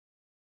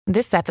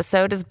This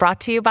episode is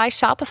brought to you by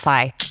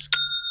Shopify.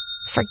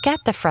 Forget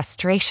the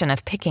frustration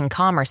of picking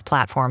commerce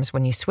platforms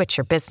when you switch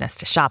your business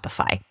to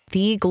Shopify,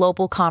 the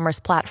global commerce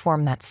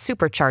platform that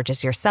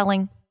supercharges your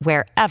selling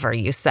wherever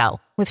you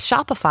sell. With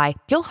Shopify,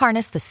 you'll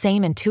harness the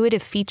same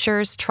intuitive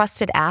features,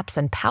 trusted apps,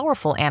 and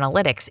powerful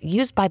analytics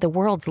used by the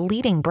world's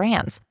leading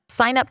brands.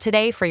 Sign up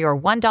today for your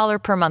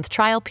 $1 per month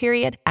trial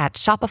period at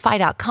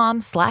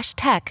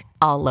shopify.com/tech,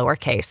 all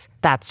lowercase.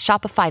 That's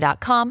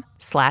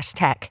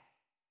shopify.com/tech.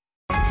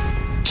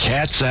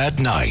 Cats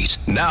at Night.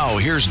 Now,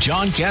 here's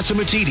John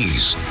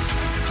Catsimatidis.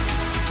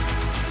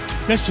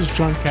 This is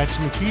John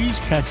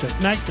Catsimatidis, Cats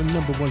at Night, the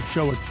number one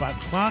show at 5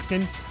 o'clock.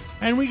 And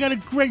we got a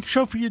great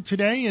show for you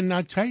today. And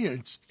I'll tell you,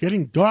 it's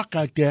getting dark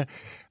out there.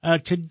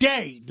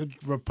 Today, the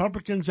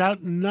Republicans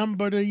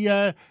outnumber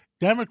the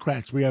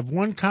Democrats. We have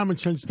one common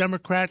sense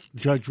Democrat,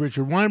 Judge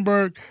Richard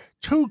Weinberg,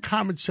 two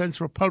common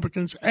sense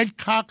Republicans, Ed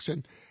Cox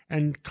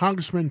and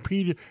Congressman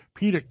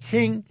Peter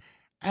King.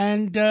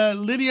 And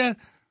Lydia,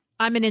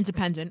 I'm an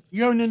independent.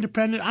 You're an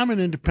independent. I'm an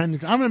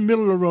independent. I'm a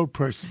middle-of-the-road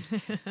person.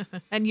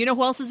 And you know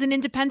who else is an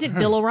independent?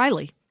 Bill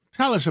O'Reilly.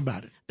 Tell us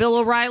about it. Bill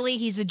O'Reilly,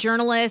 he's a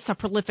journalist, a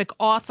prolific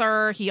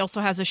author. He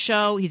also has a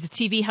show. He's a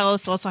TV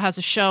host, also has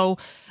a show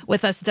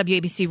with us at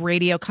WABC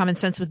Radio, Common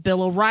Sense with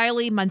Bill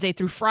O'Reilly, Monday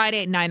through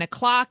Friday at 9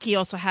 o'clock. He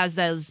also has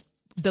those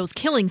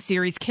killing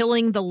series,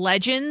 Killing the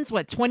Legends.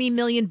 20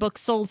 million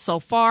books sold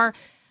so far.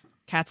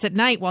 Cats at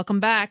Night,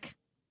 welcome back.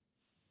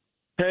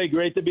 Hey,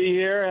 great to be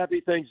here.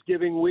 Happy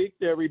Thanksgiving week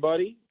to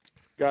everybody.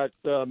 Got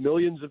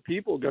millions of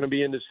people going to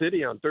be in the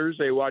city on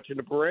Thursday watching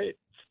the parade.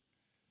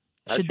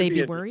 Should they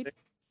be worried?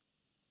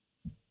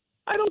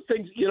 I don't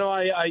think,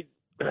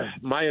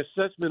 my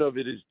assessment of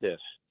it is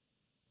this.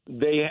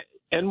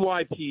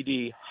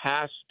 NYPD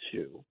has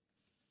to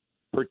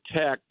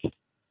protect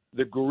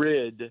the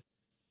grid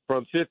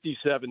from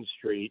 57th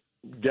Street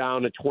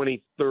down to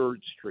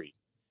 23rd Street.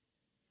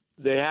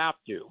 They have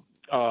to.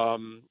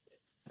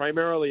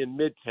 Primarily in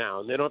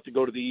Midtown. They don't have to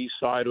go to the east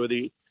side or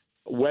the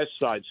west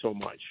side so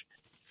much.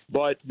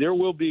 But there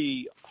will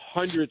be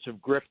hundreds of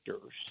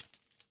grifters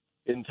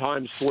in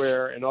Times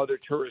Square and other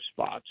tourist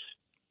spots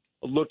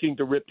looking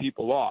to rip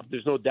people off.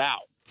 There's no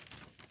doubt.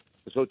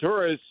 So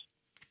tourists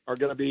are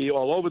going to be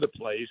all over the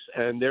place,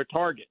 and they're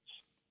targets.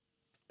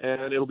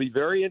 And it'll be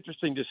very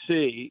interesting to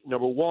see,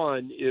 number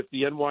one, if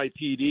the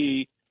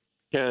NYPD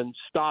can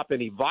stop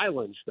any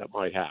violence that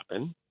might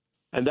happen.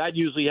 And that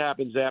usually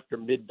happens after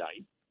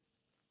midnight.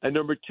 And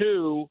number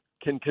two,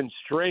 can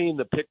constrain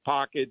the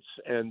pickpockets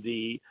and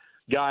the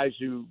guys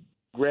who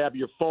grab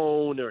your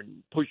phone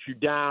and push you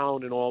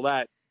down and all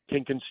that,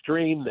 can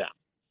constrain them.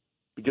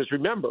 Because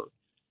remember,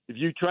 if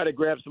you try to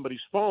grab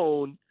somebody's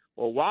phone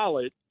or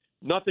wallet,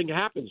 nothing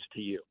happens to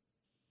you.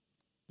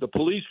 The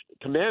police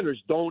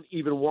commanders don't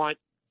even want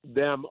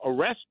them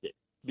arrested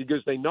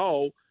because they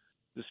know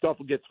the stuff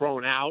will get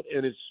thrown out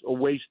and it's a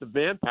waste of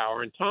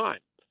manpower and time.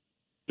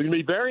 It's going to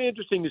be very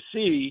interesting to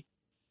see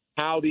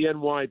how the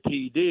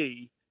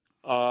NYPD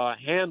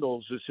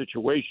handles the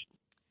situation.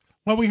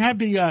 Well, we have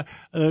the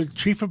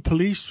chief of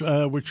police,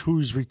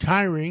 who's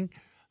retiring,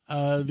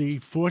 the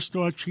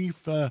four-star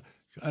chief,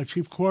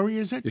 Chief Corey,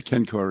 is it? Yeah,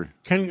 Ken Corey.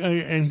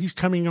 And he's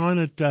coming on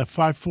at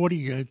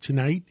 5:40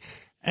 tonight.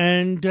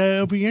 And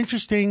it'll be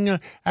interesting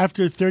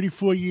after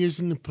 34 years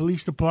in the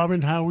police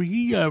department how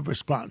he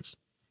responds.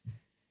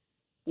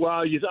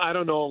 Well, I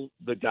don't know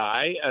the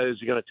guy. Is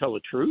he going to tell the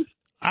truth?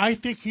 I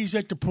think he's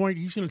at the point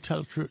he's going to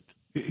tell the truth.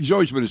 He's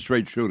always been a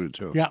straight shooter,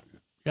 too. Yep.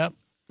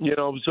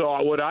 So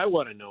what I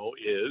want to know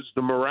is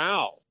the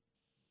morale.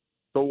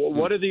 So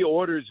what are the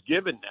orders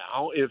given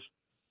now? If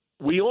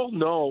we all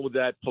know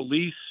that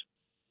police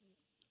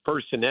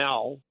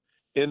personnel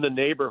in the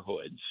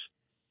neighborhoods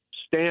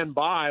stand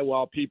by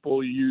while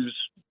people use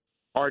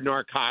hard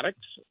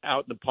narcotics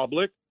out in the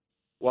public,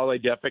 while they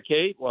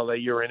defecate, while they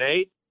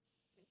urinate,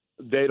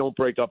 they don't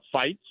break up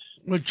fights.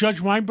 Well,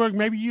 Judge Weinberg,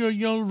 maybe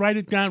you'll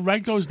write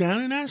those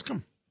down and ask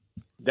him.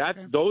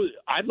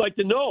 I'd like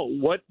to know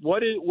what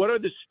are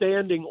the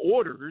standing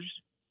orders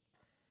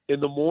in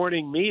the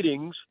morning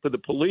meetings for the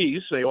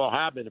police? They all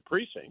have in the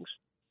precincts.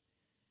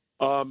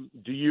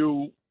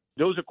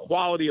 Those are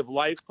quality of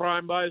life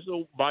crime, by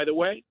the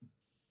way.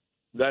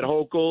 That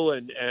Hochul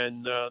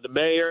and the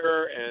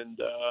mayor and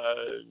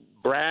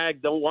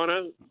Bragg don't want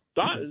to.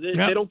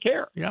 They don't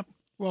care. Yep.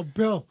 Well,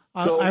 Bill,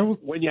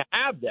 when you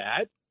have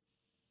that,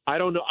 I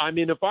don't know. I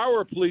mean, if I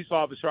were a police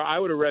officer, I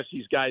would arrest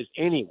these guys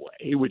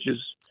anyway, which is.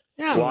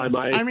 Yeah,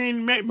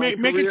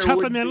 make it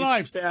tough in their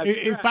lives.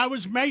 If I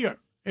was mayor,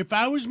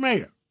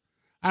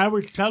 I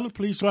would tell the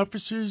police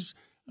officers,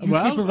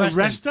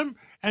 arrest them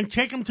and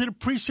take them to the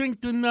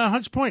precinct in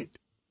Hunts Point.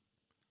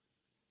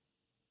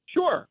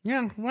 Sure.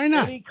 Yeah, why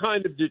not? Any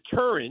kind of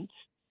deterrent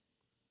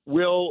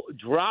will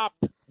drop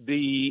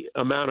the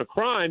amount of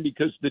crime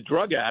because the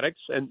drug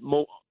addicts, and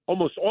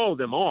almost all of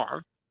them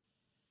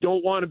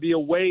don't want to be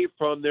away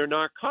from their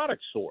narcotic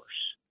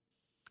source.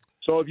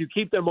 So if you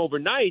keep them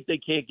overnight, they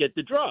can't get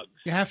the drugs.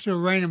 You have to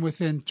arraign them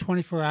within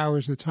 24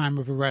 hours of the time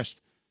of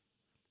arrest.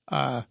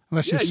 You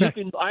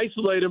can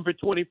isolate them for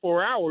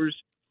 24 hours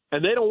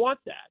And they don't want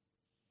that.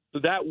 So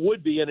that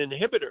would be an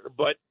inhibitor.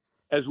 But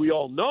as we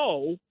all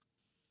know,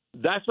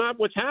 that's not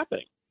what's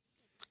happening.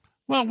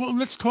 Well,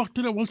 we'll talk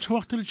to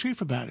the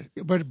chief about it.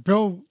 But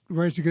Bill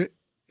raised a good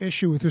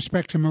issue with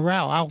respect to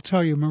morale. I'll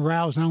tell you,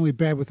 morale is not only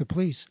bad with the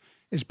police,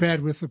 it's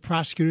bad with the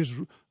prosecutors.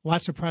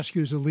 Lots of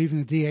prosecutors are leaving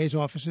the DA's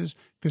offices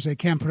because they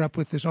can't put up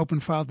with this open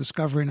file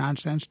discovery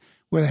nonsense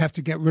where they have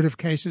to get rid of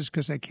cases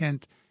because they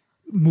can't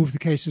move the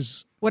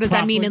cases. What does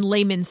properly. that mean in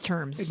layman's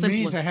terms? It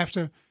means they have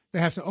to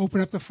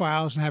open up the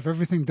files and have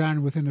everything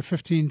done within a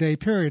 15-day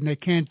period, and they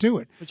can't do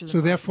it.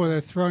 So therefore,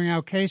 they're throwing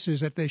out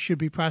cases that they should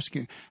be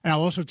prosecuting. And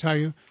I'll also tell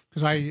you,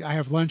 because I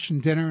have lunch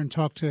and dinner and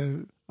talk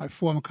to my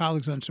former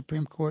colleagues on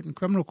Supreme Court and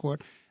criminal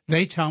court,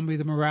 they tell me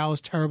the morale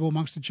is terrible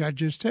amongst the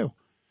judges too.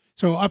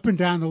 So up and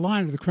down the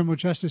line of the criminal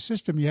justice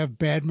system, you have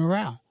bad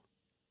morale.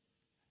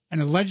 And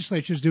the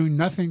legislature is doing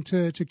nothing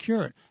to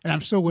cure it. And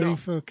I'm still waiting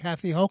for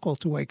Kathy Hochul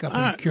to wake up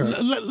and cure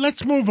it.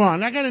 Let's move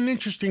on. I got an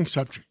interesting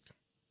subject.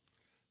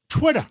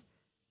 Twitter.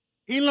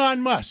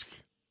 Elon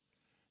Musk.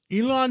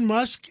 Elon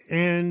Musk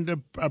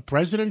and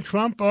President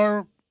Trump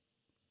are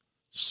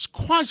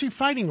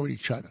quasi-fighting with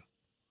each other.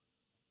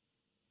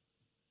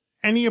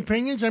 Any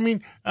opinions? I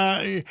mean,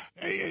 when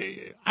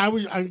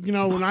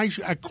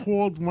I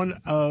called one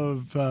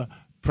of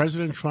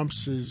President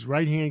Trump's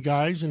right-hand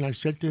guys, and I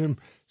said to him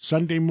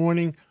Sunday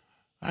morning,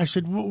 I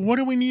said, what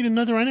do we need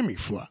another enemy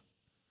for?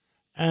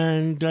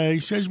 And he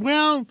says,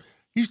 well,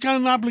 he's got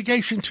an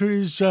obligation to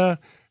his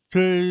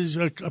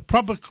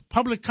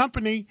public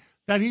company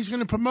that he's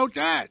going to promote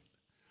that.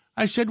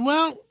 I said,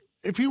 well,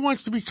 if he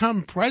wants to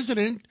become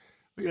president,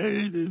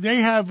 they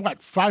have,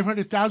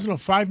 500,000 or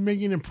 5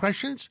 million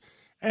impressions?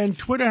 And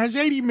Twitter has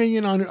 80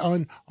 million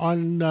on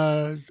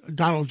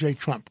Donald J.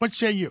 Trump. What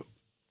say you?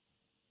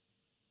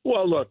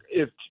 Well, look,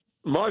 if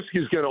Musk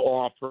is going to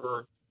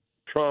offer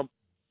Trump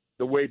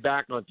the way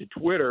back onto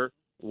Twitter,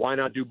 why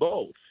not do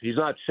both? He's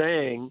not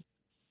saying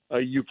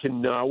you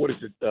can,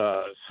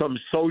 some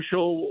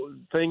social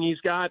thing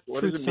he's got? What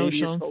Truth is it?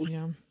 Social,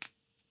 yeah.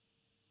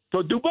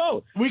 So do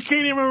both. We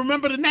can't even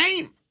remember the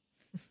name.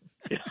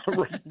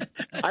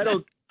 I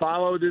don't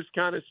follow this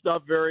kind of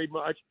stuff very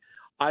much.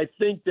 I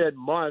think that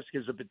Musk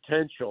has a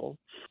potential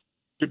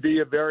to be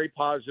a very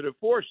positive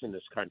force in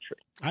this country.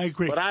 I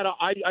agree. But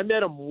I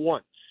met him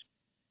once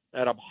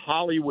at a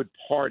Hollywood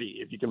party,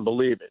 if you can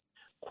believe it.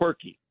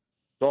 Quirky.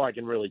 So I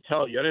can really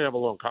tell you. I didn't have a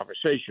long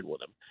conversation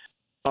with him.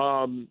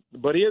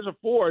 But he has a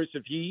force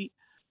if he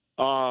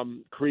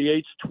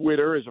creates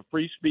Twitter as a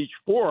free speech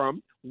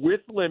forum with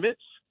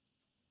limits,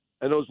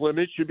 and those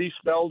limits should be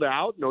spelled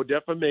out. No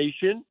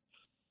defamation,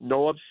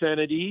 no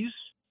obscenities.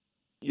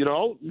 You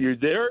know, you're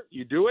there,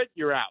 you do it,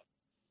 you're out.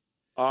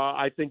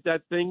 I think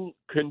that thing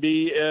can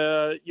be,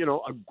 a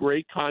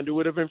great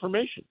conduit of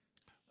information.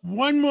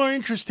 One more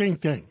interesting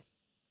thing.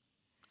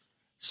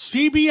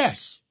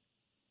 CBS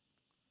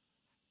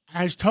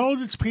has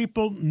told its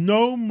people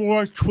no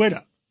more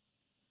Twitter.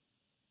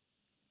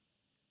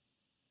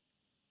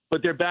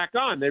 But they're back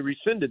on. They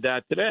rescinded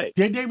that today.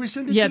 Did they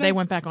rescind it Yeah, today? they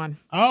went back on.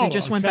 Oh, they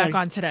just went okay. back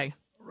on today.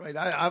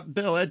 Right.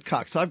 Bill, Ed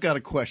Cox, I've got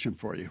a question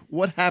for you.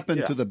 What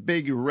happened to the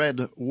big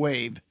red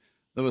wave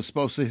that was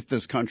supposed to hit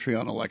this country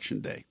on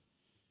Election Day?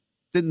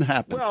 Didn't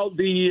happen. Well,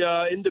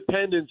 the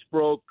independents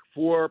broke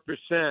 4%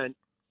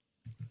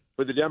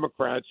 for the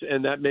Democrats,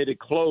 and that made it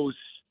close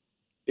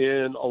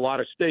in a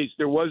lot of states.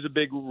 There was a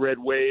big red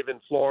wave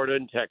in Florida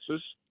and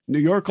Texas. New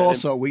York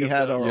also, we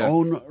had our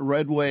own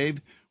red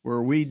wave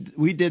where we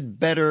did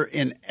better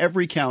in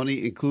every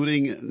county,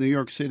 including New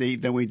York City,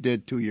 than we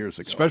did 2 years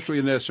ago. Especially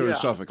in Nassau and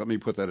Suffolk. Let me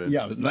put that in.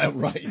 Yeah,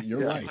 right.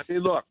 You're right. I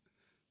mean, look,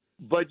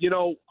 but,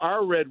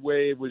 our red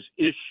wave was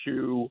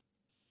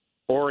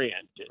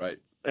issue-oriented. Right.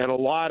 And a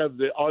lot of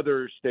the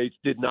other states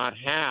did not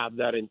have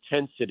that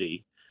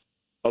intensity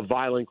of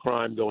violent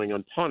crime going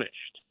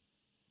unpunished.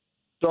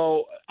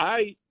 So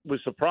I was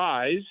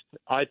surprised.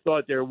 I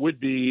thought there would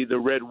be the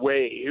red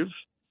wave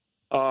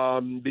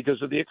because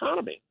of the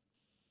economy.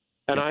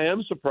 And I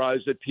am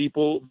surprised that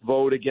people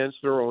vote against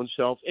their own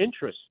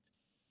self-interest.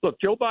 Look,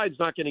 Joe Biden's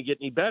not going to get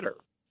any better.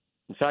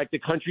 In fact, the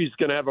country's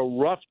going to have a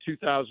rough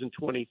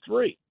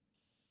 2023.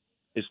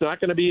 It's not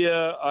going to be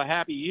a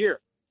happy year.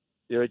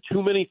 There are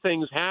too many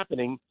things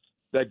happening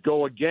that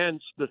go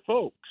against the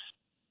folks.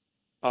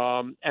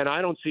 And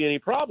I don't see any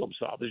problem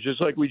solved. It's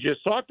just like we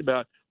just talked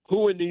about.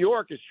 Who in New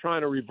York is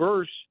trying to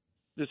reverse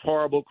this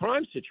horrible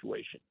crime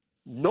situation?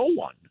 No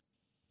one.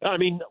 I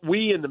mean,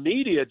 we in the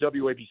media,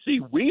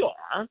 WABC, we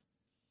are.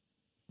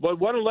 But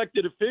what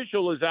elected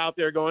official is out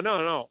there going,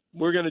 no,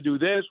 we're going to do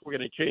this, we're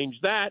going to change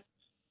that?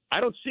 I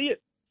don't see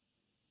it.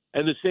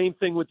 And the same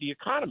thing with the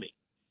economy.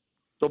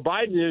 So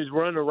Biden is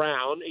running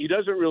around. He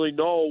doesn't really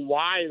know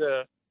why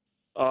the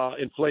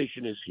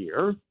inflation is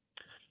here.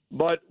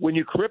 But when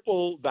you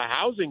cripple the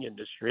housing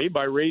industry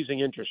by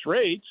raising interest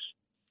rates,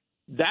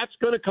 that's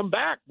going to come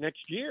back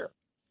next year.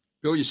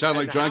 Bill, you sound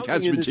like John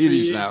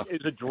Catsimatidis now.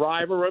 Is a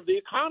driver of the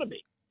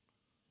economy.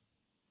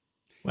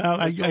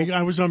 Well,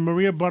 I was on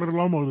Maria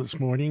Bartiromo this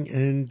morning,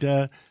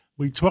 and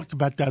we talked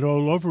about that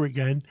all over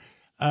again,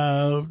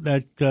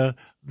 that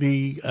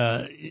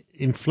the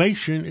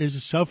inflation is a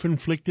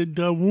self-inflicted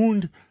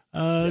wound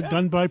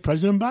done by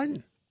President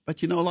Biden.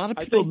 But, a lot of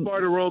people... I think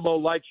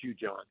Bartiromo likes you,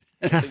 John.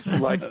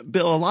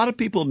 Bill, a lot of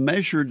people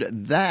measured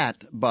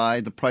that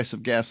by the price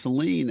of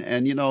gasoline.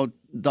 And,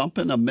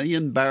 dumping 1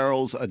 million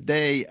barrels a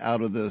day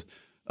out of the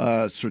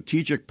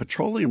Strategic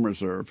Petroleum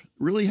Reserve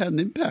really had an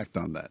impact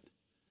on that.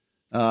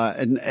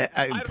 And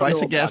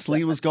price of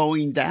gasoline was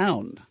going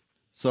down.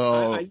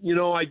 So,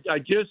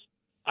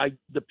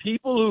 the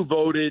people who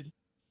voted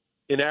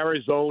in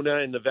Arizona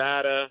and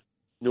Nevada,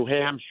 New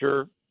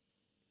Hampshire,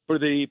 for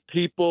the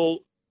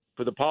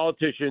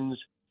politicians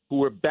who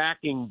were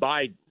backing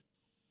Biden,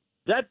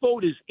 that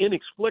vote is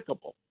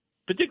inexplicable,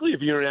 particularly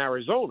if you're in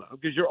Arizona,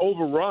 because you're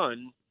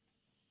overrun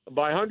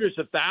by hundreds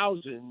of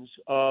thousands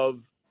of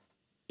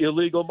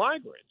illegal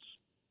migrants.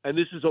 And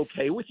this is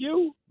okay with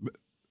you?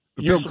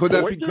 Bill, could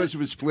that be because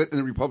of a split in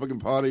the Republican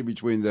Party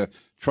between the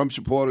Trump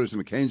supporters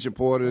and McCain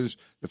supporters,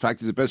 the fact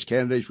that the best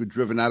candidates were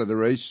driven out of the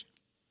race?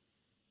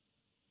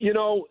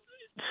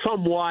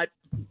 Somewhat.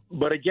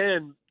 But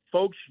again,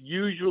 folks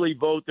usually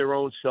vote their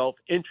own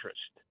self-interest.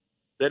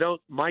 They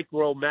don't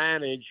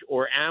micromanage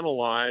or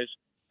analyze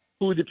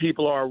who the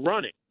people are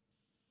running.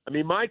 I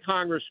mean, my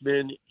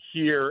congressman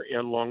here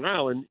in Long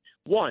Island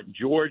won,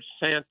 George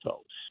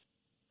Santos,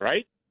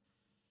 right?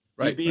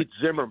 He beat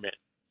Zimmerman.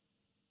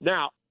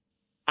 Now,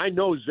 I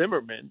know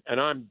Zimmerman, and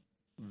I'm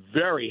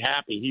very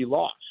happy he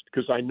lost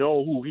because I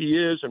know who he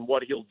is and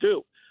what he'll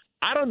do.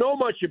 I don't know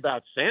much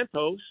about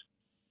Santos,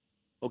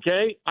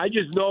 okay? I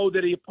just know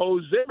that he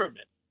opposed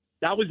Zimmerman.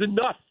 That was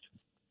enough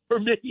for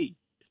me,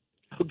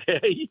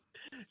 okay?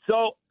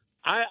 So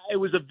it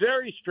was a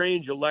very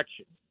strange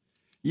election.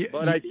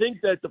 But I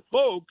think that the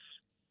folks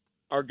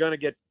are going to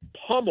get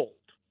pummeled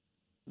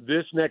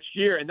this next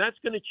year, and that's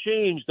going to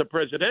change the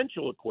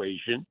presidential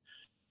equation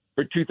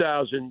for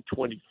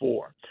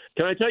 2024.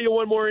 Can I tell you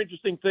one more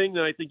interesting thing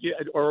that I think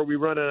or are we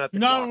running out of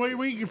time?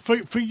 No,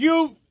 for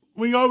you,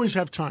 we always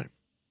have time.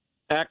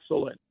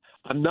 Excellent.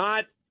 I'm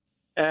not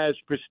as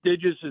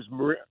prestigious as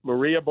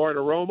Maria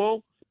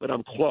Bartiromo, but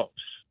I'm close.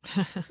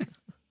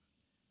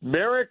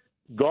 Merrick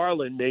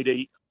Garland made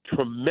a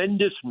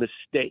tremendous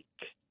mistake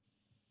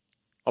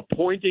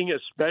appointing a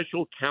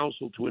special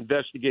counsel to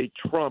investigate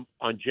Trump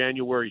on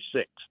January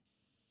 6th.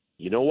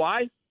 You know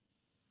why?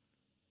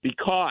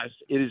 Because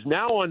it is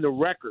now on the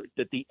record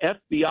that the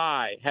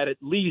FBI had at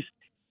least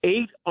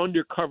 8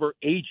 undercover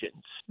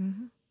agents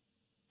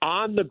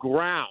on the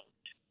ground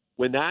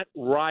when that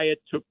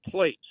riot took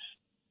place.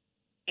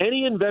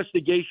 Any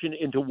investigation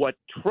into what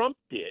Trump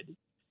did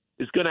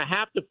is going to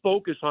have to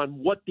focus on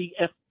what the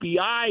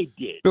FBI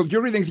did. Bill, do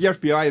you really think the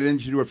FBI had anything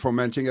to do with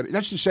fomenting it?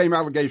 That's the same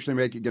allegation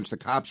they make against the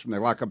cops when they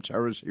lock up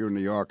terrorists here in New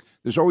York.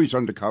 There's always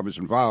undercovers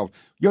involved.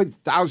 You had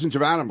thousands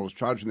of animals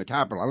charged in the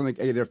Capitol. I don't think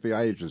 8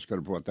 FBI agents could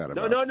have brought that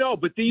about. No.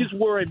 But these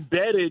were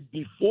embedded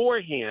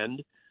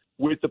beforehand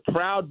with the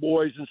Proud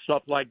Boys and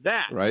stuff like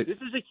that. Right. This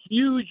is a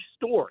huge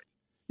story.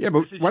 Yeah,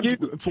 but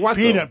for what?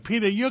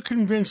 Peter, you're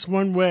convinced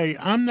one way.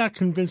 I'm not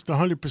convinced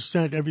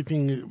 100%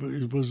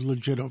 everything was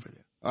legit over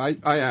there. I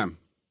am.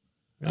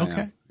 Okay.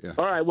 I am. Yeah.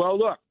 All right. Well,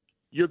 look,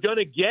 you're going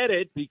to get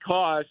it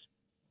because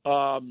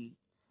the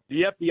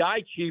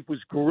FBI chief was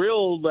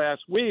grilled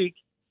last week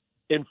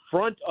in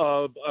front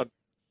of a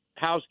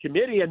House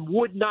committee and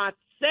would not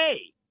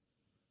say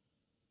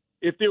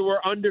if there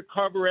were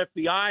undercover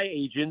FBI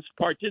agents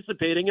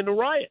participating in the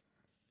riot.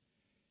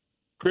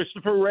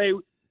 Christopher Wray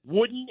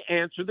wouldn't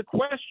answer the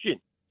question.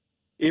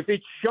 If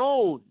it's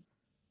shown,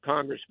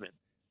 Congressman,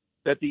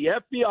 that the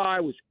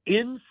FBI was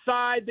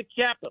inside the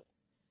Capitol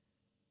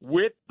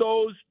with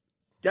those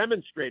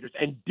demonstrators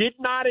and did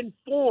not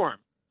inform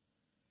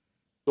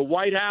the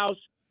White House,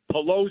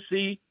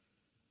 Pelosi,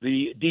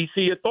 the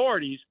D.C.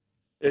 authorities,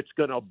 it's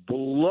going to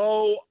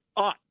blow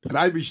up. And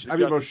I'd be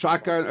most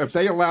shocked. If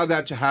they allowed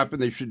that to happen,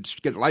 they should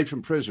get life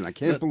in prison. I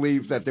can't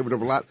believe that they would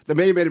have allowed. They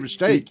may have made a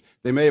mistake.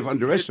 They may have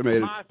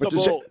underestimated. But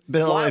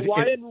Bill,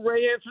 why didn't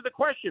Ray answer the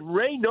question?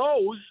 Ray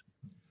knows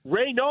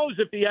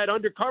if he had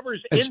undercovers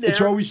in there. It's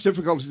always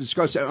difficult to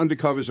discuss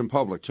undercovers in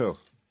public, too.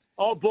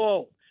 Oh,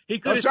 bull.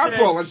 That's not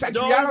bull. That's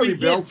reality,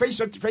 Bill. Face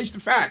the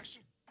facts.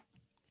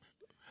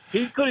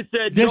 He could have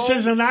said, "This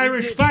is an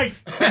Irish fight."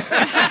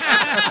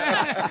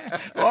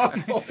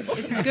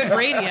 This is good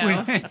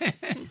radio.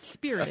 It's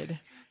spirited.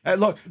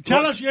 Look,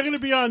 tell us you're going to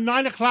be on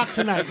 9 o'clock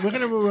tonight.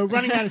 We're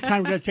running out of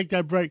time. We're going to take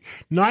that break.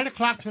 9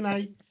 o'clock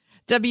tonight.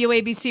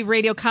 WABC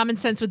Radio, Common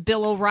Sense with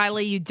Bill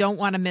O'Reilly. You don't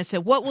want to miss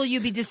it. What will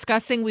you be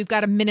discussing? We've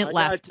got a minute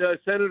left. Got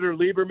Senator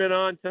Lieberman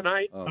on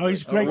tonight. Oh,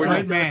 he's a great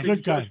guy, man.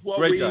 Good guy. What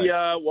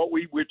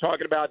we're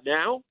talking about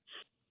now,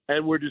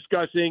 and we're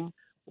discussing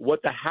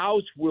what the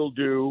House will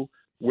do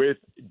with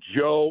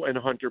Joe and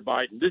Hunter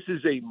Biden. This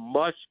is a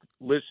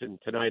must-listen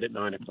tonight at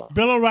 9 o'clock.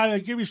 Bill O'Reilly, I'll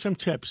give you some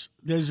tips.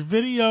 There's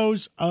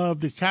videos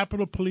of the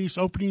Capitol Police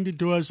opening the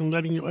doors and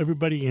letting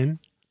everybody in,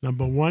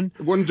 number one.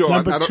 One door,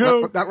 number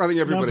two, not letting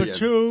everybody in. Number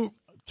two,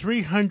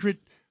 300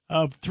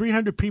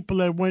 people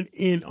that went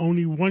in,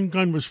 only one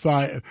gun was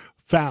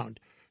found.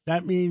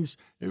 that means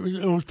it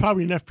was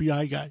probably an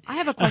FBI guy. I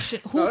have a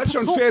question. No, that's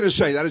unfair to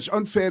say. That is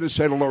unfair to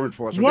say to law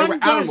enforcement. There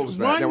were animals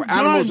there. There were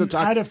animals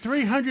attacked. Out of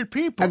 300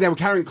 people. And they were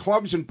carrying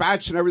clubs and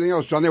bats and everything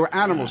else, John. They were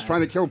animals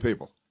trying to kill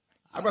people.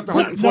 How about the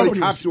 120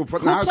 cops who were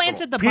put in the hospital? Who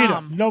planted the Peter,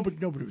 bomb?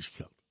 nobody was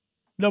killed.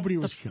 Nobody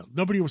was killed.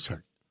 Nobody was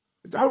hurt.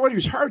 Nobody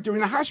was hurt during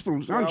the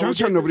hospital. Well, John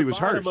said nobody was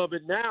hurt. Of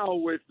it now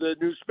with the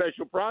new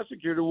special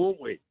prosecutor, won't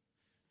we?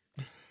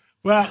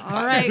 Well,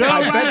 all right.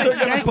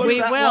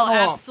 We will,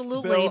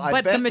 absolutely. Bill,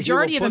 but the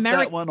majority of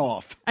Americans. That one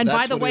off. And That's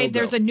by the way,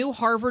 there's a new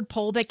Harvard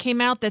poll that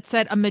came out that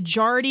said a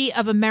majority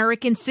of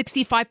Americans,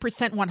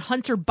 65%, want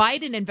Hunter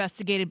Biden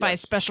investigated by a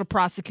special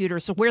prosecutor.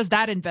 So where's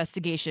that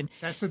investigation?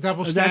 That's the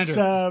double standard.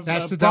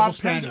 That's the double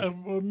standard.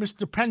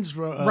 Mr. Penn's.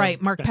 Right,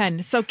 Mark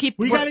Penn. So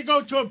We got to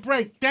go to a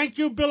break. Thank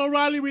you, Bill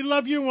O'Reilly. We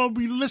love you. We'll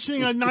be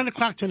listening at 9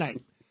 o'clock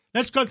tonight.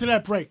 Let's go to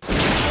that break.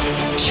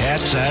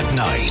 Cats at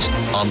Night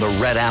on the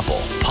Red Apple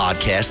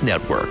Podcast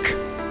Network.